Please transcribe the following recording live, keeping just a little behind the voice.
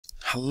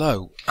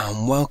Hello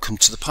and welcome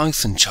to the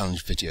Python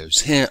challenge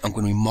videos. Here I'm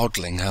going to be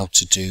modeling how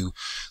to do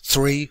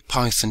 3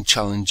 Python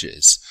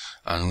challenges,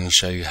 and I'm going to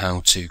show you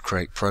how to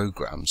create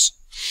programs.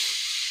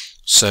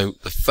 So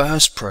the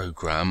first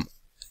program,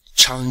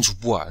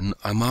 challenge 1,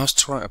 I'm asked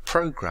to write a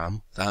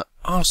program that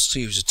asks the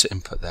user to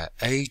input their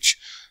age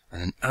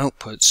and then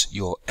outputs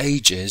your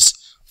ages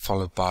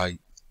followed by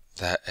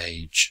their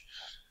age.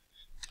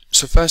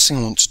 So first thing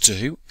I want to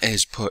do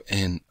is put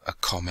in a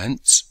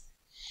comment.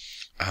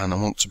 And I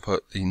want to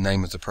put the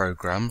name of the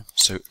program,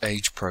 so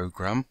age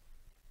program,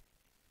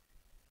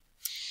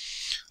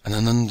 and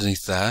then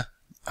underneath there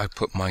I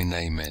put my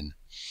name in.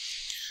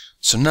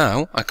 So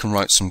now I can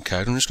write some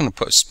code. I'm just going to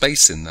put a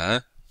space in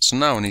there. So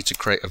now I need to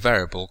create a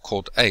variable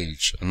called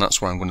age, and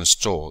that's where I'm going to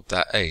store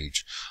that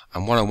age.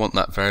 And what I want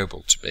that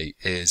variable to be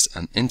is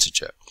an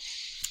integer.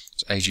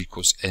 So age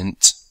equals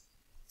int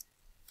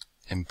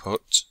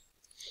input.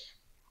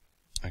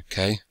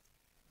 Okay,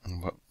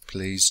 and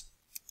please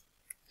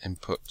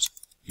input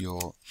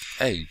your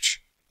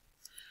age.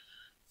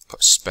 Put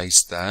a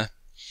space there.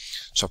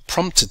 So I've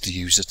prompted the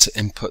user to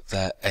input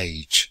their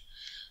age.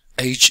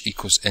 Age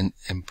equals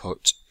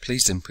input.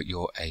 Please input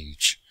your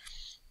age.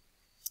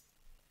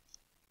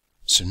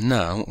 So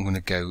now I'm going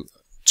to go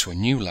to a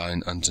new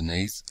line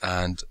underneath,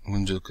 and I'm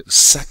going to look at the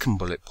second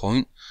bullet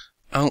point.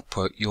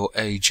 Output your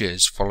age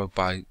is followed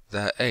by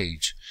their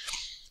age.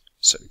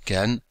 So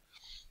again,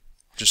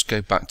 just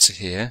go back to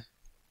here.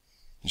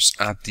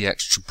 Just add the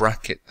extra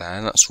bracket there.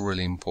 That's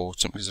really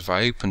important, because if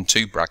I open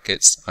 2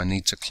 brackets I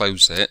need to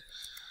close it,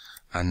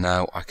 and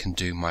now I can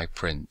do my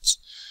print.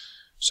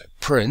 So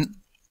print,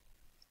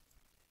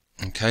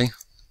 okay,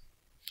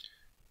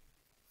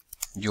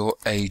 your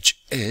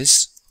age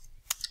is.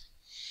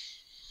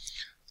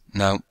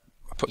 Now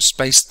I put a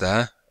space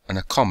there and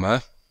a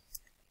comma,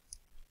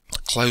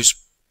 close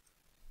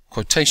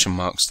quotation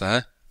marks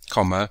there,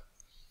 comma,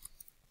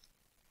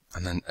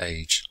 and then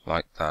age,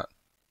 like that.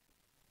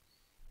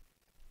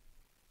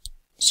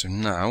 So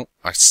now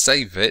I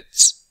save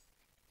it,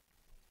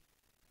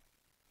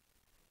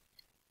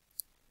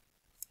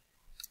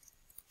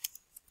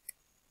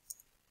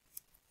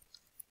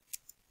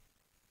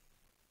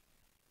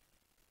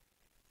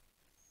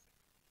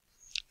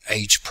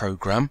 age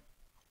program.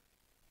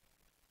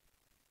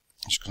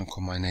 I'm just going to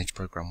call mine age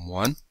program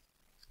 1,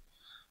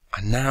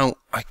 and now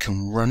I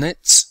can run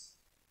it.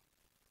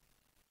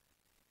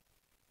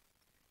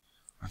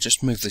 I'll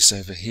just move this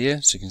over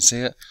here so you can see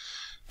it.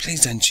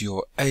 Please enter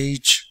your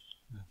age.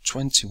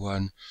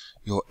 21,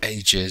 your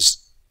age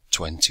is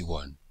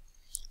 21.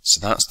 So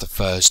that's the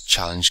first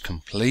challenge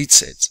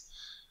completed.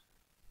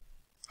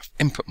 I've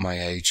input my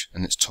age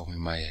and it's told me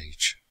my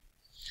age.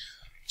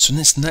 So in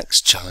this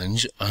next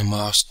challenge I'm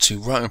asked to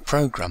write a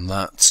program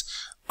that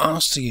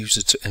asks the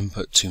user to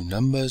input 2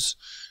 numbers,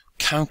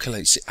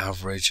 calculates the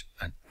average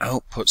and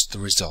outputs the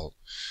result.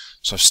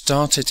 So I've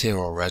started here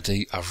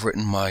already. I've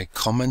written my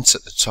comments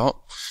at the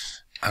top,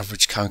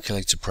 average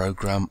calculator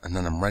program, and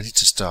then I'm ready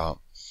to start.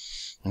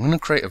 I'm going to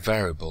create a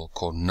variable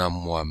called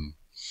num1,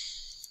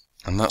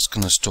 and that's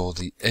going to store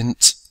the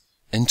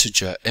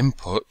integer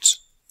input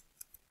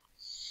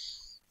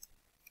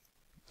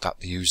that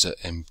the user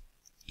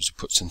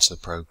puts into the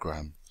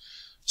program.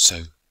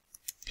 So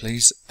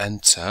please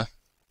enter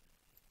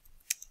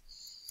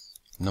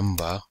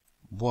number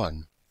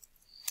 1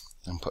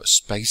 and put a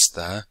space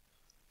there,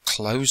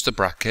 close the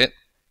bracket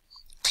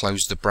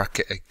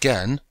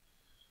again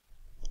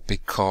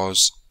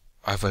because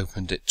I've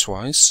opened it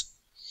twice.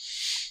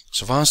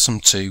 So I've asked them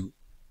to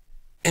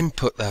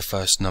input their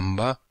first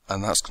number,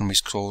 and that's going to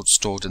be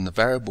stored in the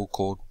variable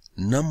called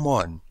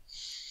num1.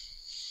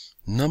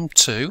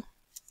 Num2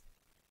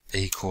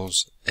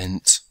 equals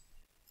int,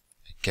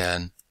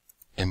 again,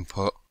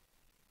 input.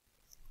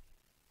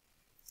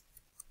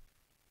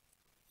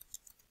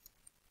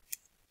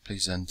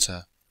 Please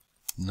enter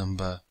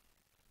number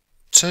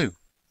 2.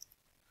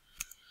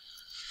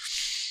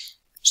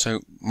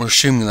 So we're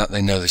assuming that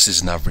they know this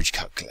is an average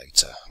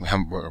calculator. We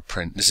haven't put a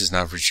print. This is an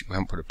average. We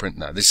haven't put a print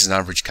there. This is an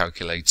average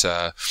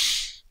calculator.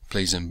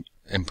 Please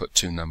input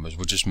 2 numbers.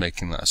 We're just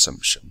making that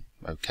assumption,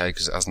 okay?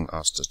 Because it hasn't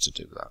asked us to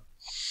do that.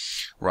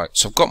 Right.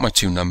 So I've got my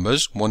 2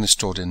 numbers. One is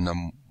stored in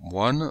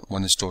num1.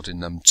 One is stored in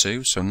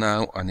num2. So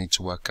now I need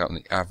to work out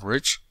the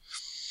average.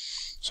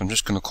 So I'm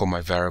just going to call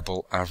my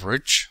variable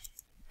average.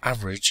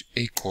 Average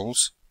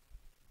equals,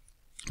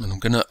 and I'm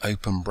going to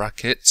open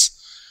brackets.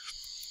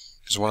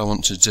 Because what I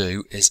want to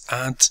do is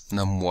add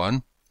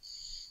num1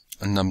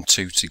 and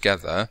num2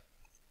 together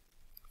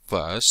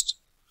first,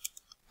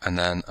 and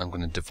then I'm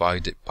going to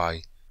divide it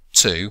by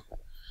 2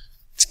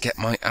 to get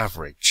my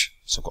average.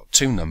 So I've got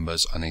 2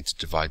 numbers, I need to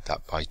divide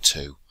that by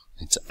 2.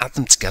 I need to add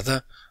them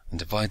together and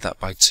divide that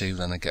by 2,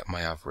 then I get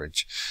my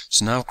average.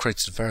 So now I've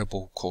created a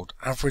variable called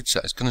average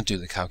that is going to do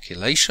the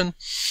calculation.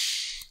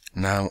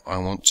 Now I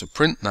want to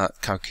print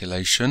that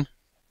calculation,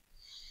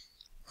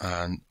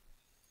 and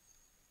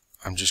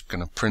I'm just going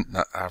to print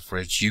that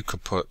average. You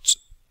could put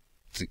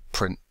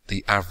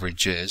the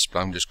average is, but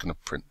I'm just going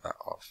to print that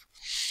off.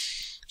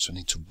 So I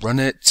need to run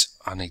it,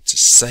 I need to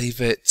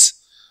save it,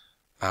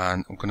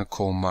 and I'm going to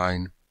call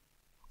mine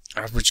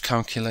average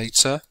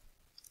calculator.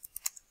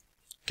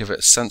 Give it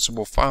a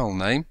sensible file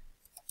name.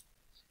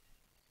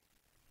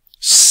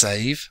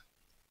 Save.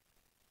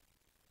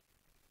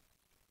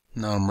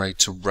 Now I'm ready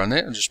to run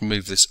it. I'll just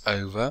move this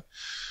over.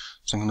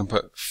 So I'm going to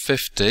put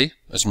 50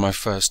 as my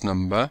first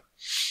number.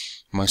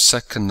 My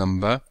second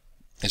number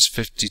is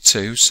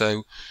 52.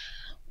 So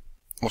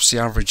what's the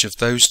average of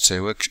those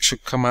two? It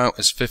should come out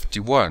as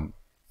 51.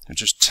 I'll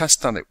just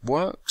test that it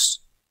works.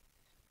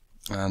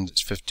 And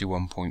it's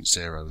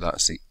 51.0.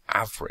 That's the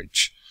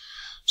average.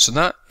 So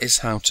that is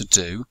how to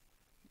do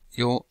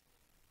your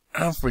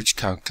average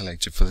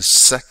calculator for the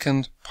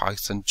second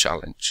Python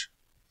challenge.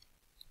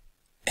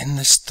 In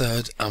this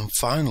third and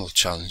final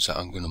challenge that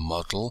I'm going to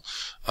model,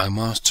 I'm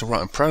asked to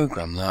write a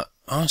program that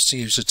asks the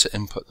user to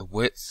input the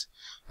width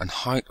and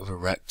height of a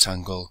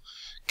rectangle,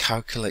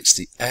 calculates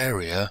the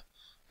area,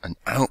 and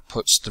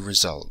outputs the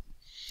result.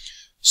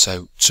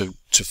 So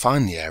to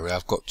find the area,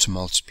 I've got to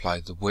multiply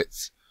the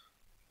width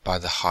by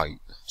the height.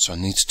 So I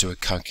need to do a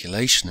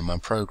calculation in my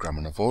program,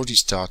 and I've already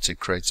started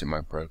creating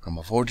my program.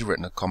 I've already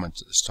written a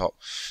comment at the top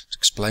to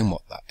explain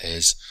what that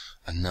is,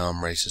 and now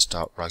I'm ready to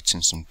start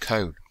writing some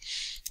code.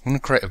 I'm going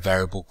to create a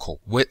variable called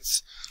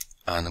width,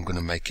 and I'm going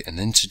to make it an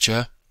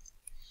integer,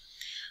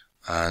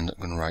 and I'm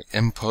going to write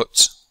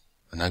input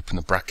and open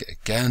the bracket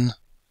again.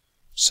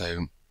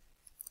 So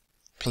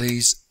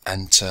please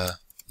enter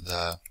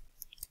the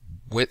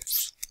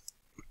width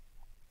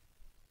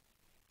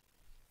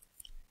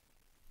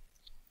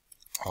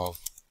of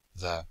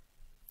the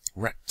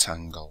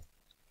rectangle.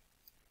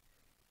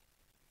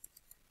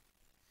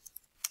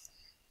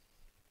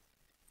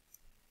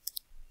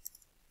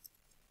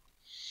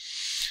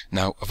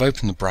 Now I've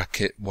opened the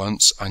bracket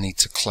once, I need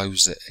to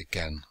close it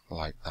again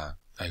like that.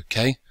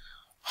 Okay,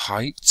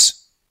 height,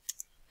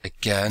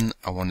 again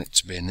I want it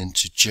to be an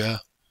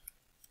integer.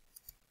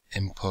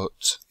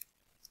 Input,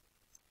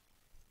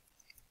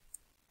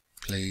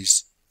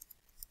 please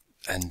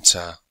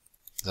enter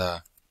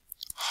the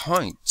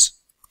height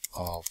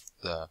of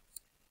the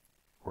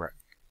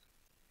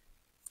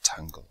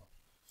rectangle.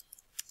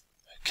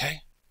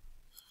 Okay,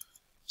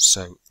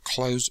 so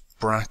close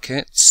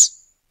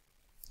brackets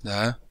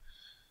there.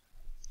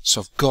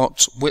 So I've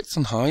got width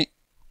and height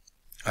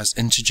as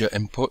integer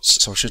inputs,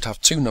 so I should have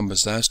two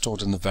numbers there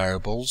stored in the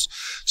variables.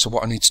 So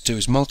what I need to do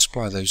is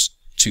multiply those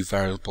two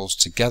variables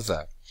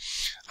together,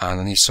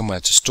 and I need somewhere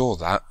to store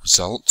that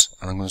result,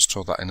 and I'm going to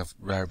store that in a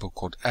variable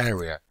called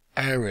area.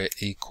 Area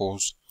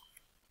equals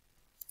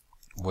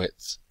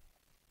width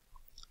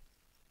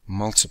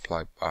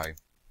multiplied by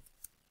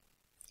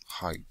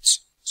height.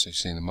 So you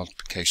see the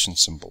multiplication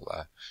symbol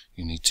there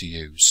you need to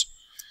use.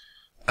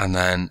 And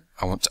then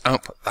I want to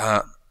output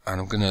that, and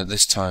I'm going to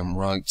this time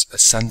write a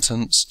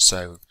sentence.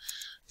 So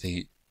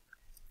the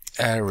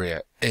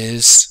area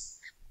is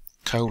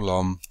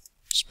colon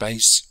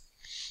space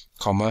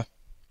comma,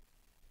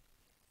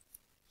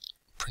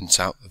 print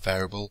out the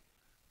variable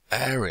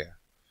area.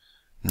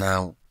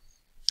 Now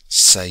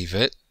save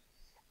it.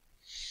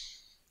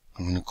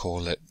 I'm going to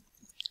call it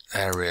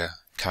area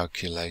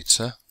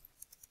calculator.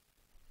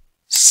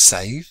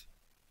 Save.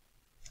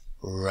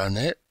 Run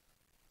it.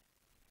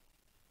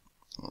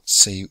 Let's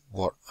see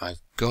what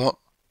I've got.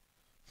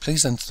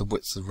 Please enter the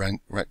width of the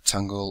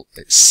rectangle.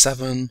 It's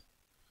 7.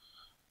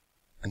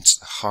 Enter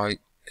the height.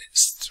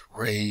 It's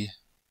 3.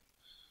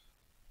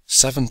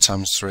 7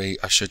 times 3.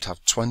 I should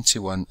have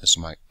 21 as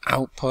my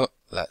output.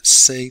 Let's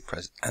see.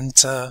 Press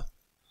enter.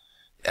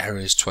 The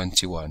area is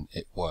 21.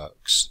 It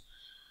works.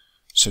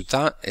 So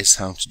that is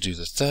how to do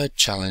the third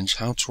challenge,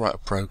 how to write a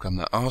program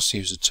that asks the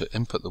user to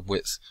input the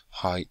width,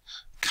 height,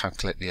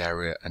 calculate the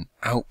area, and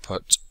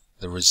output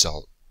the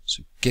result.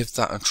 So give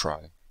that a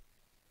try.